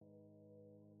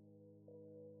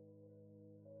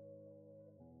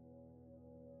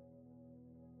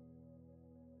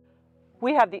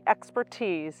We have the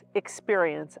expertise,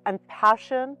 experience, and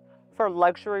passion for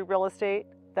luxury real estate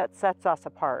that sets us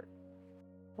apart.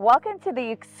 Welcome to the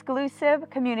exclusive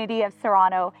community of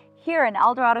Serrano here in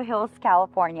Dorado Hills,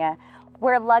 California,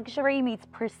 where luxury meets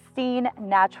pristine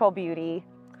natural beauty.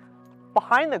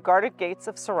 Behind the guarded gates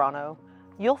of Serrano,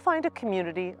 you'll find a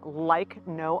community like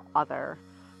no other.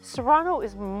 Serrano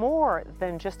is more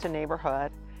than just a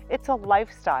neighborhood. It's a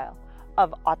lifestyle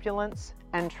of opulence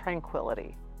and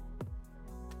tranquility.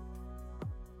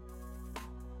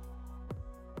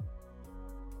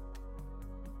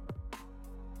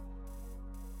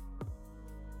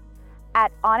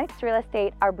 At Onyx Real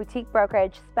Estate, our boutique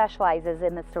brokerage specializes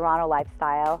in the Serrano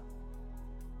lifestyle.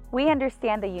 We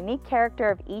understand the unique character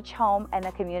of each home and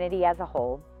the community as a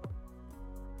whole.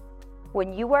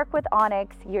 When you work with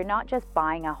Onyx, you're not just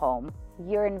buying a home,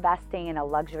 you're investing in a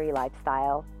luxury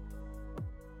lifestyle.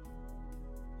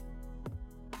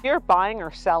 If you're buying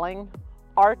or selling,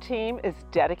 our team is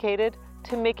dedicated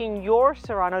to making your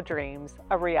Serrano dreams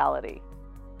a reality.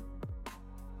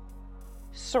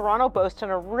 Serrano boasts an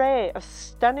array of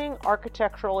stunning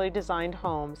architecturally designed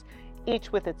homes,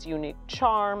 each with its unique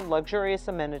charm, luxurious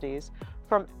amenities.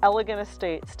 From elegant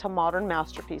estates to modern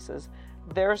masterpieces,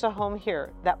 there's a home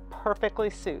here that perfectly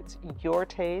suits your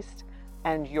taste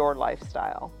and your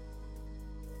lifestyle.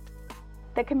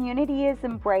 The community is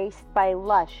embraced by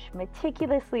lush,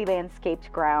 meticulously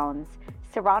landscaped grounds.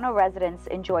 Serrano residents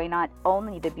enjoy not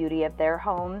only the beauty of their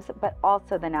homes, but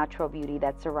also the natural beauty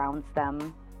that surrounds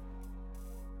them.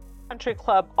 Country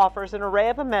Club offers an array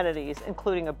of amenities,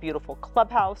 including a beautiful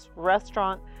clubhouse,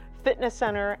 restaurant, fitness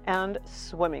center, and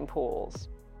swimming pools.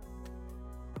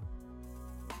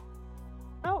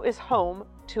 Serrano is home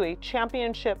to a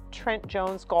championship Trent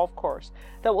Jones golf course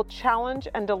that will challenge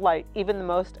and delight even the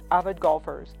most avid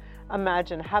golfers.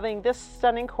 Imagine having this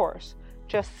stunning course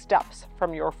just steps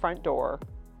from your front door.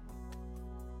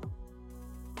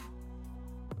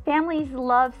 Families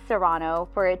love Serrano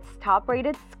for its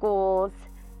top-rated schools,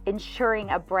 ensuring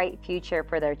a bright future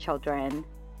for their children.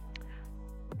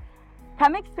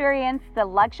 Come experience the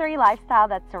luxury lifestyle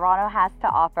that Serrano has to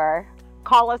offer.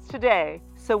 Call us today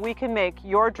so we can make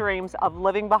your dreams of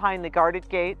living behind the guarded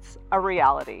gates a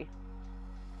reality.